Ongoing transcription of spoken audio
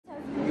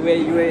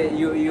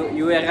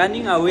You were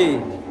running away.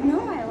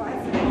 No, I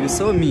wasn't. You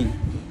saw me.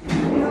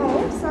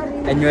 No,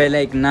 sorry. And you were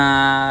like,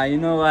 nah, you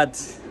know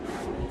what?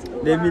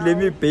 Let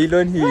me bail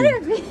on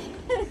him.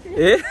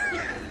 Eh?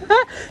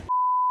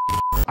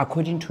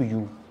 According to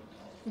you,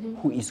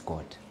 who is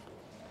God?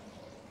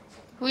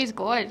 Who is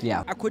God?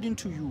 Yeah. According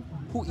to you,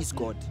 who is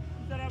God?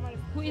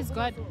 Who is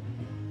God?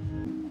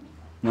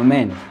 No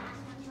man.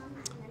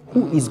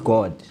 Who is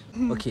God?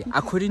 Okay,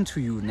 according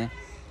to you, ne,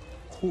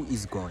 who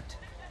is God?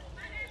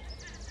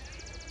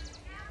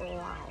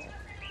 Wow.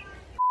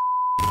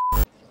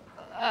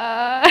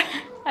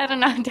 I don't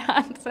know how to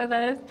answer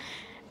this.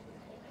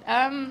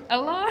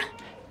 Allah?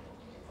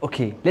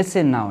 Okay, let's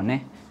say now,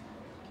 ne,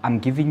 I'm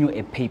giving you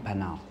a paper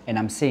now, and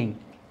I'm saying,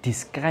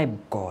 describe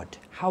God.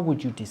 How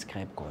would you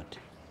describe God?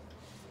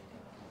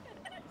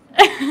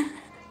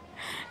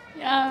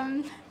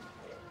 Yeah,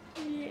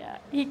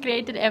 he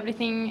created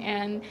everything,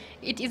 and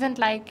it isn't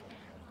like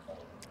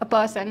a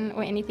person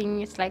or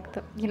anything. It's like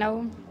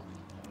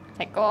it's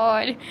like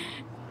God.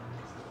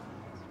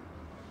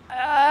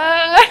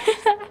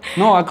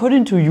 No,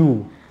 according to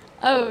you.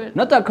 Oh,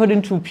 Not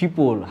according to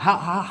people.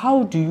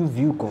 How do you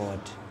view God?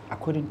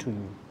 According to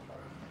you.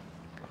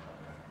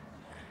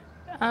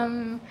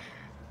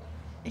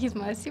 he's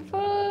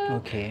merciful.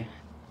 Okay.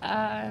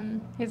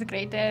 He's the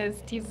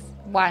greatest. He's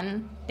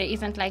one. There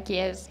isn't like he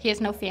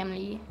has no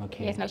family. Okay.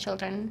 He has no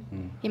children.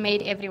 He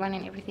made everyone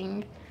and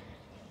everything.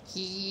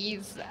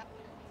 He's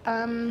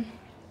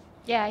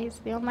he's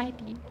the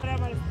Almighty.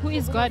 Who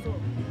is God?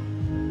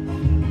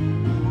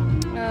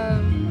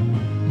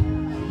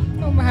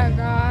 Oh my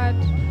God.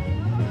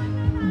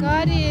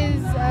 God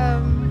is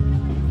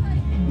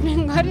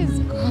God is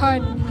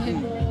God.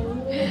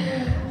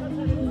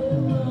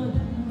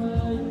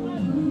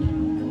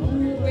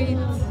 Wait.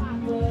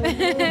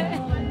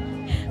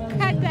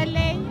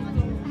 Katale.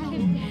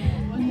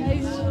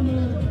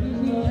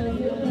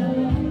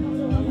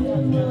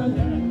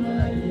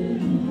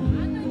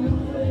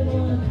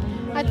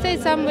 I'd say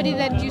somebody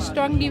that you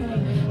strongly.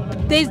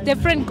 There's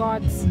different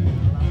gods.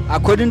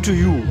 According to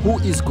you, who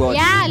is God?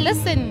 Yeah,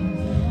 listen.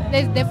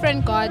 There's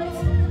different gods.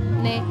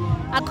 Ne?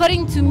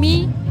 According to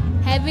me,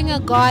 having a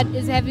god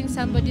is having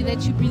somebody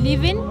that you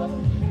believe in,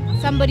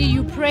 somebody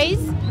you praise,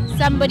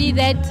 somebody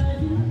that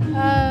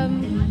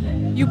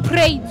you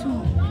pray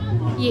to.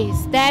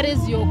 Yes, that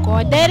is your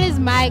God. That is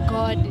my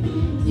God.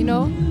 You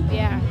know?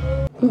 Yeah.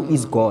 Who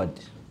is God?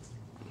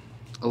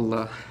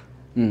 Allah.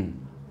 Mm.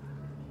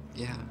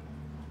 Yeah.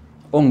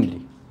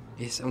 Only.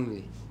 Yes,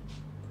 only.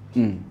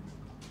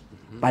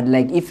 But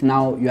like if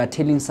now you are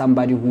telling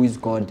somebody who is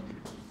God,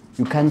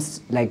 you can't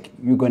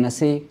you're gonna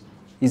say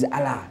is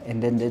Allah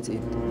and then that's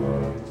it.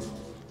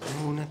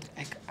 No,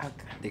 I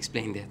can't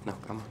explain that now.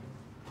 Come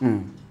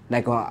on.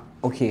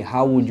 Okay,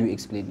 how would you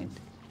explain it?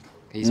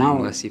 He's now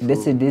merciful.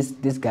 let's say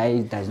this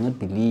guy does not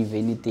believe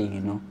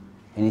anything,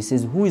 and he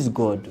says, who is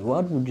God?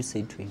 What would you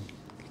say to him?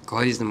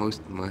 God is the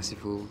most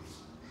merciful.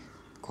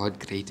 God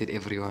created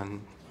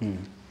everyone.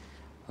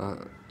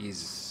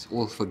 Is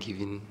all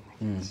forgiving.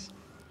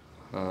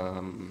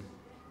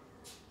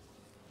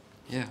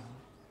 Yeah.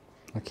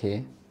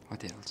 Okay.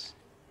 What else?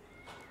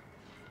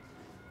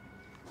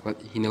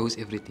 But he knows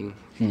everything.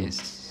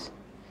 Yes.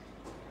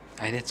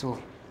 That's all.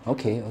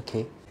 Okay.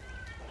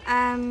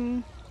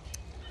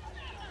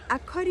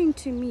 According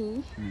to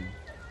me,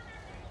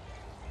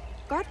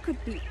 God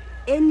could be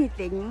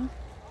anything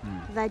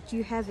that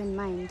you have in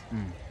mind.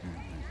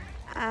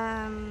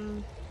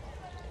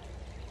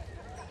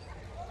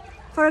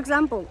 For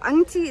example,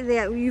 auntie,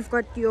 you've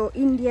got your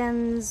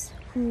Indians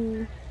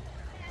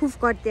who've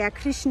got their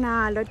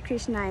Krishna, Lord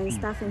Krishna and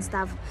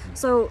stuff.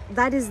 So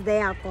that is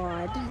their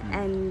God.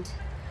 And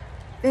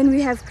then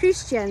we have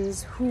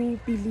Christians who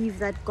believe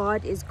that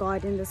God is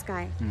God in the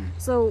sky.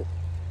 So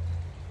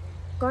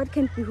God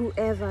can be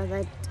whoever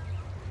that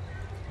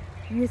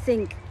you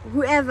think,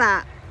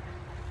 whoever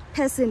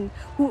person,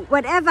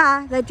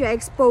 whatever that you're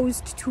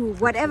exposed to,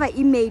 whatever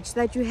image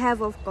that you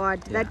have of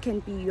God, that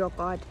can be your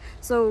God.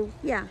 So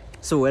yeah.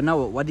 So now,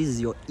 what is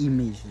your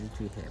image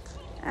that you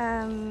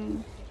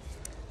have?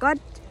 God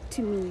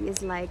to me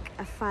is like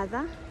a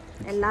father,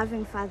 a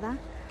loving father,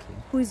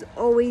 who's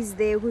always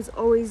there, who's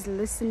always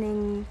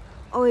listening,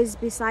 always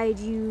beside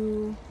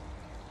you,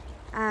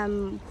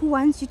 who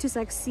wants you to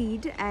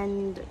succeed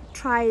and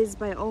tries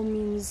by all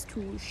means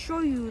to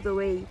show you the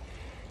way.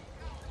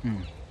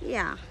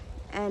 Yeah,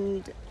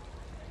 and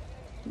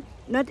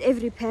not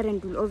every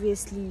parent will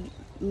obviously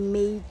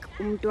make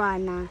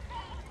umntwana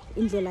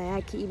indlela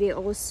yakhe ibe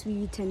all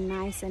sweet and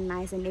nice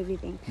and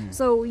everything.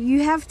 So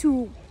you have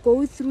to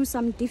go through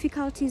some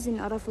difficulties in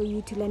order for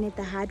you to learn it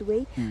the hard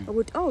way.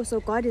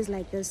 So God is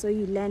like this, so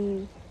you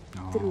learn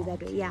through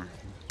that way. Yeah.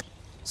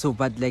 So,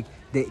 but like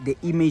the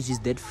image is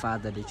that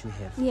father that you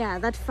have. Yeah,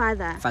 that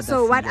father. Father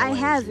So what figure I wise,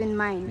 have yeah. in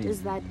mind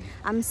is that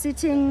I'm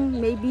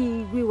sitting,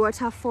 maybe we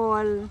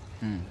waterfall,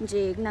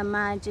 nje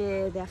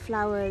kunamaje, there are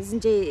flowers,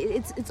 nje,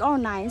 it's all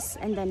nice,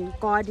 and then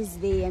God is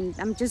there, and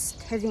I'm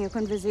just having a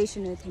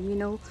conversation with him, you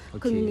know,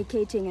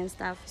 communicating and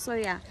stuff. So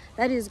yeah,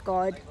 that is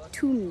God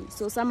to me.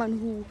 So someone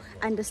who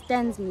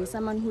understands me,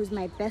 someone who's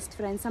my best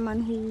friend,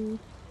 someone who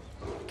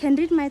can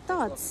read my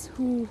thoughts,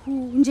 who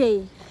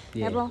nje,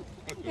 Yeah. yabo?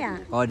 Yeah,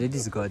 Oh, that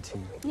is God to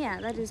you.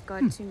 yeah, that is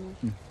God to me.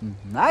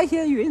 I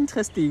hear you.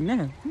 Interesting.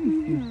 Eh?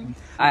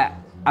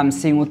 I'm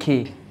saying,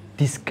 okay,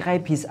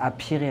 describe his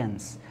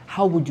appearance.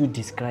 How would you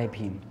describe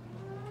him?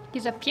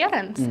 His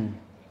appearance.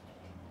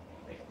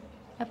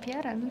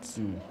 Appearance.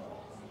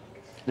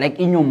 Like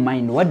in your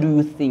mind, what do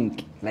you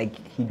think like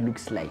he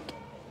looks like?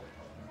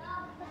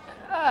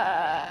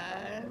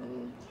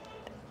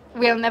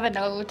 We'll never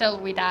know till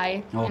we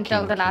die, Okay,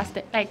 until the okay. last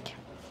day, like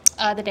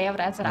the day of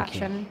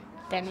resurrection.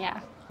 Then yeah.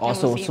 then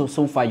Also, we'll see.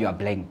 so far you are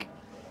blank.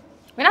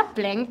 We're not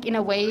blank in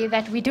a way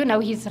that we do know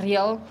he's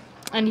real,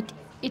 and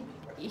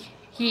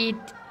he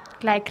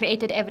like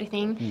created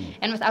everything,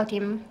 and without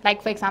him,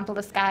 like for example,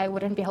 the sky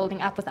wouldn't be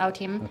holding up without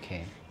him,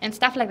 Okay. and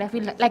stuff like that.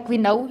 We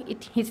know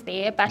he's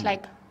there, but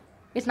like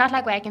it's not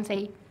like where I can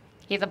say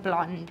he's a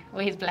blonde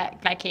or he's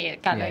black, like hair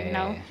color, Yeah, you yeah,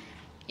 know. yeah.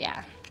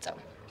 Yeah. So,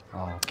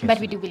 Oh, okay. but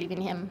so- we do believe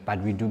in him.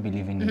 But we do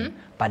believe in him.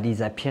 But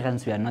his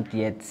appearance, we are not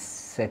yet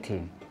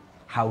certain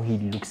how he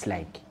looks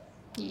like.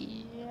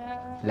 Yeah.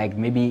 Like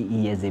maybe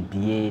he has a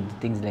beard,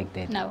 things like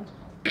that. No,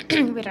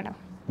 we don't know.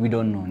 We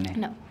don't know. Ne?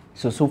 No,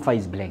 So far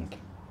he's blank.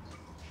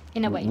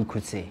 in a way. We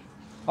could say.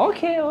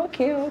 Okay.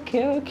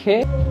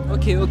 Okay.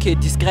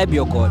 Describe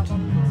your God.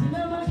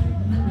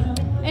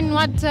 In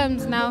what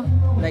terms now?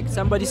 Like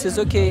somebody says,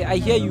 okay, I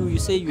hear you. You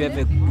say you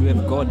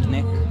have God.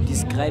 Ne?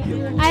 Describe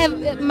your God. I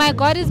have my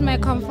God is my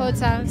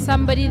comforter,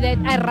 somebody that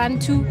I run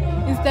to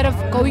instead of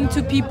going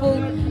to people,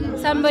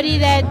 somebody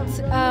that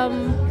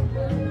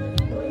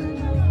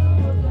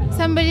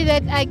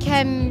I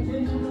can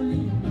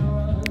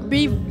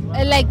be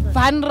like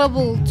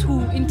vulnerable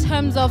to in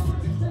terms of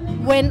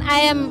when I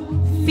am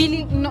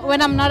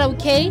when I'm not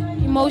okay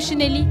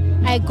emotionally,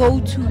 I go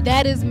to.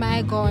 That is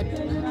my God.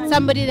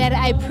 Somebody that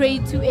I pray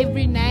to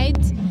every night.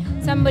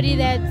 Somebody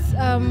that's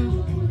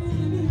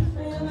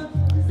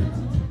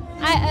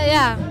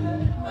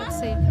let's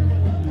say.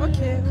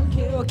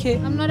 Okay.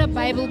 I'm not a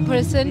Bible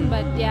person,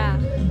 but yeah.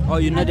 Oh,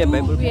 you're not a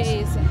Bible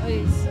person?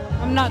 Yes.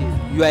 I'm not.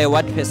 You are a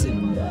what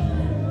person?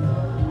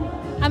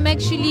 I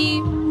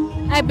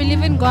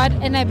believe in God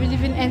and I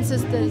believe in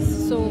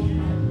ancestors.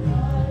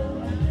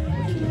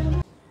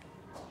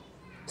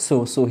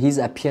 So his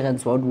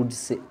appearance, what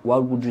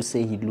would you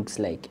say he looks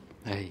like?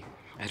 I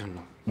don't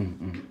know.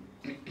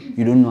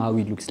 You don't know how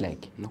he looks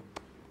like, Nope.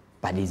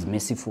 but he's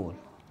merciful.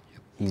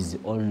 Yep. He's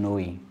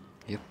all-knowing,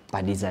 Yep.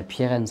 but his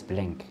appearance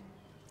blank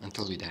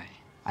Until we die.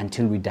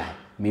 until we die.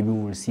 Maybe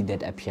we will see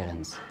that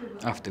appearance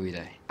After we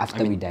die.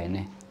 after we die,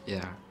 ne?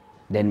 Yeah.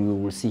 Then we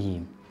will see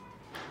him.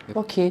 Yep.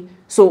 Okay,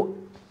 so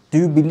do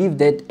you believe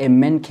that a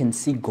man can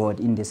see God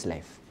in this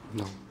life?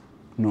 No.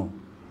 No.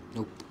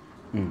 Nope.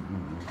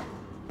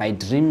 By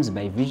dreams,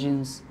 by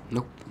visions?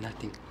 Nope.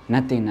 Nothing.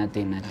 Nothing.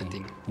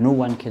 Nothing. No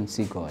one can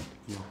see God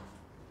No.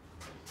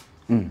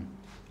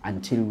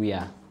 until we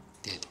are.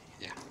 Dead.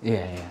 Yeah.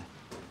 Yeah.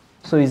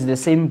 So it's the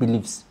same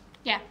beliefs.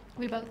 Yeah,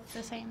 we both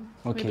the same.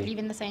 Okay. We believe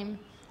in the same.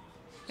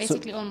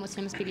 Basically, all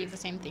Muslims believe the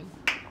same thing.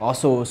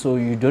 Also, so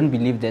you don't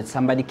believe that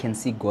somebody can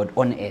see God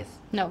on earth?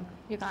 No,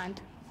 you can't.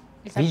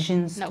 It's like-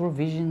 Visions, No. through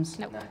visions,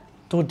 No.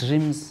 through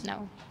dreams,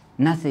 No.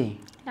 nothing.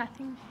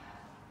 Nothing.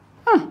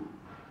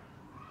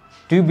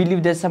 Do you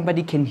believe that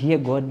somebody can hear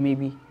God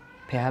maybe?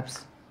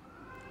 Perhaps?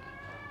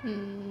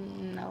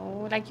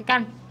 No. Like you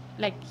can't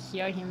like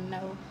hear him.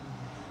 No.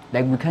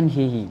 Like we can't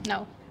hear him.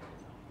 No.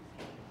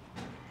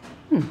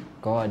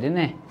 God,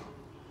 innit?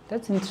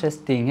 That's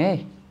interesting,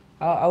 eh?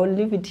 I will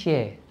leave it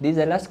here. This is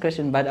the last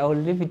question, but I will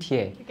leave it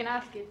here. You can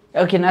ask it.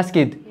 I can ask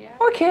it? Yeah.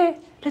 Okay,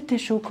 let the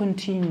show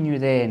continue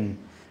then.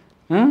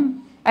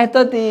 I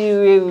thought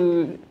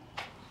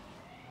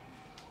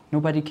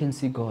nobody can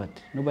see God.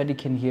 Nobody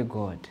can hear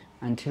God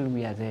until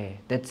we are there,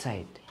 that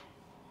side.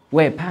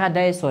 Where?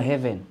 Paradise or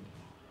heaven?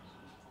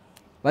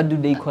 What do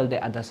they call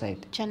the other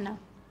side? Jannah.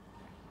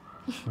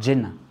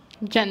 Jannah.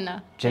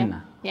 Jannah.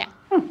 Jannah. Yeah.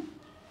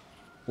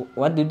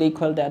 What do they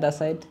call the other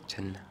side?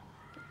 Jannah.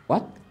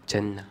 What?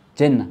 Jannah.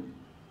 Jannah.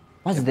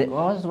 What's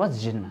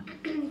Jannah?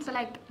 So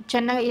like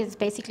Jannah is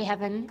basically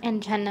heaven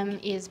and Jahannam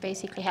is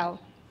basically hell.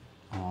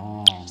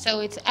 Oh. So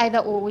it's either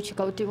or which you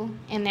go to,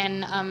 and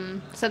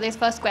then so there's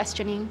first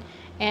questioning,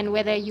 and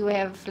whether you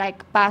have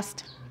like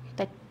passed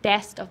the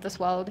test of this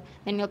world,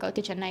 then you'll go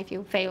to Jannah. If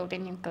you fail,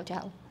 then you go to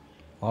hell.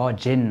 Oh,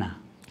 Jannah.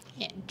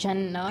 Yeah,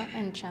 Jannah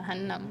and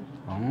Jahannam.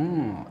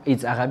 Oh,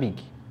 it's Arabic.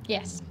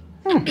 Yes.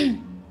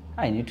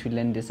 I need to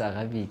learn this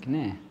Arabic,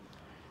 ne?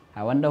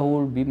 I wonder who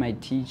will be my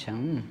teacher.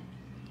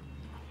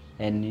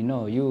 And you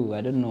know,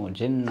 I don't know,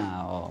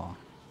 Jannah or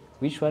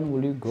which one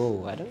will you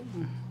go? I don't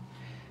know.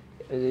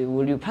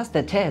 Will you pass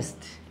the test?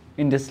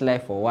 in this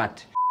life or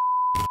what?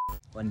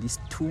 On these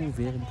two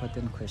very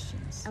important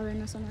questions.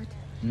 Awareness or not?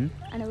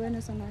 An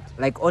awareness or not?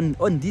 Like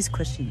on these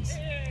questions.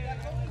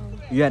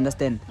 You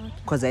understand?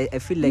 Because I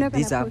feel You're like not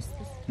these gonna are... post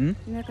this.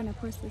 You're not gonna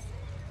post this.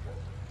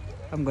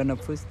 I'm gonna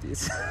post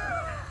this.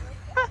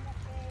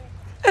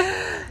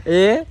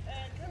 Yeah?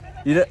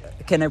 You know,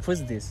 can I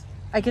post this?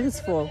 I guess it's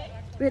for...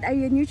 Wait, are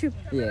you on YouTube?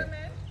 Yeah.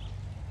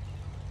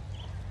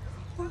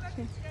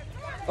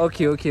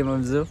 Okay. Okay,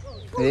 Mamzo.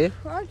 Yeah?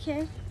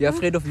 Okay. You're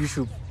afraid of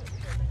YouTube?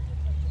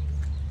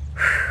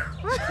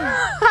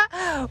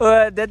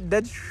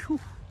 That's true.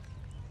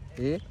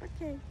 Yeah?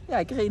 Okay. Yeah,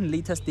 I guess in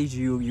later stage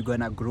you're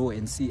gonna grow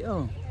and see,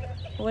 oh,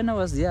 when I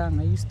was young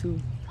I used to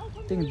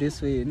think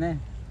this way, nah?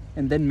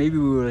 And then maybe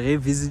we will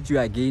revisit you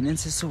again and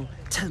say, so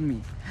tell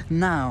me,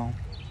 now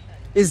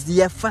is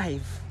year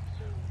 5.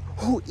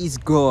 Who is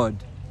God?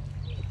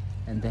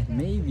 And then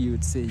maybe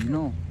you'd say, you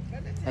know,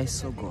 I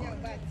saw God.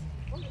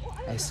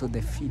 I saw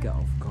the figure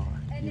of God,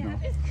 you know.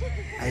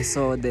 I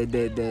saw the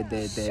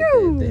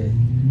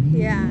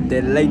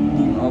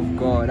lightning of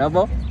God.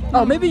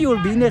 Oh, maybe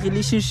you'll be in a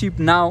relationship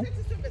now,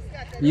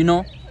 you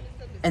know,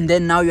 and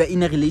then now you're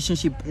in a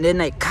relationship, and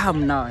then I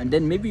come now, and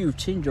then maybe you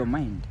change your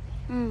mind.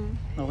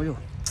 Oh, you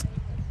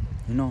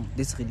know,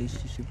 this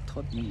relationship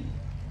taught me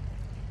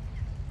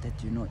that,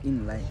 you know,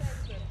 in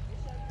life,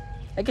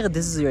 I guess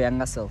this is your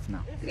younger self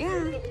now.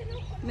 Yeah.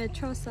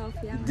 Mature self,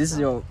 yeah. This is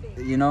your,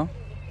 you know,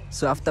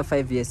 so after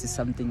 5 years is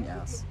something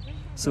else.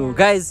 So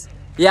guys,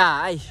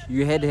 yeah,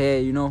 you had her,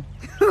 you know,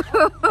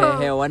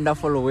 her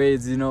wonderful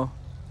words, you know.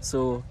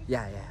 So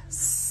yeah.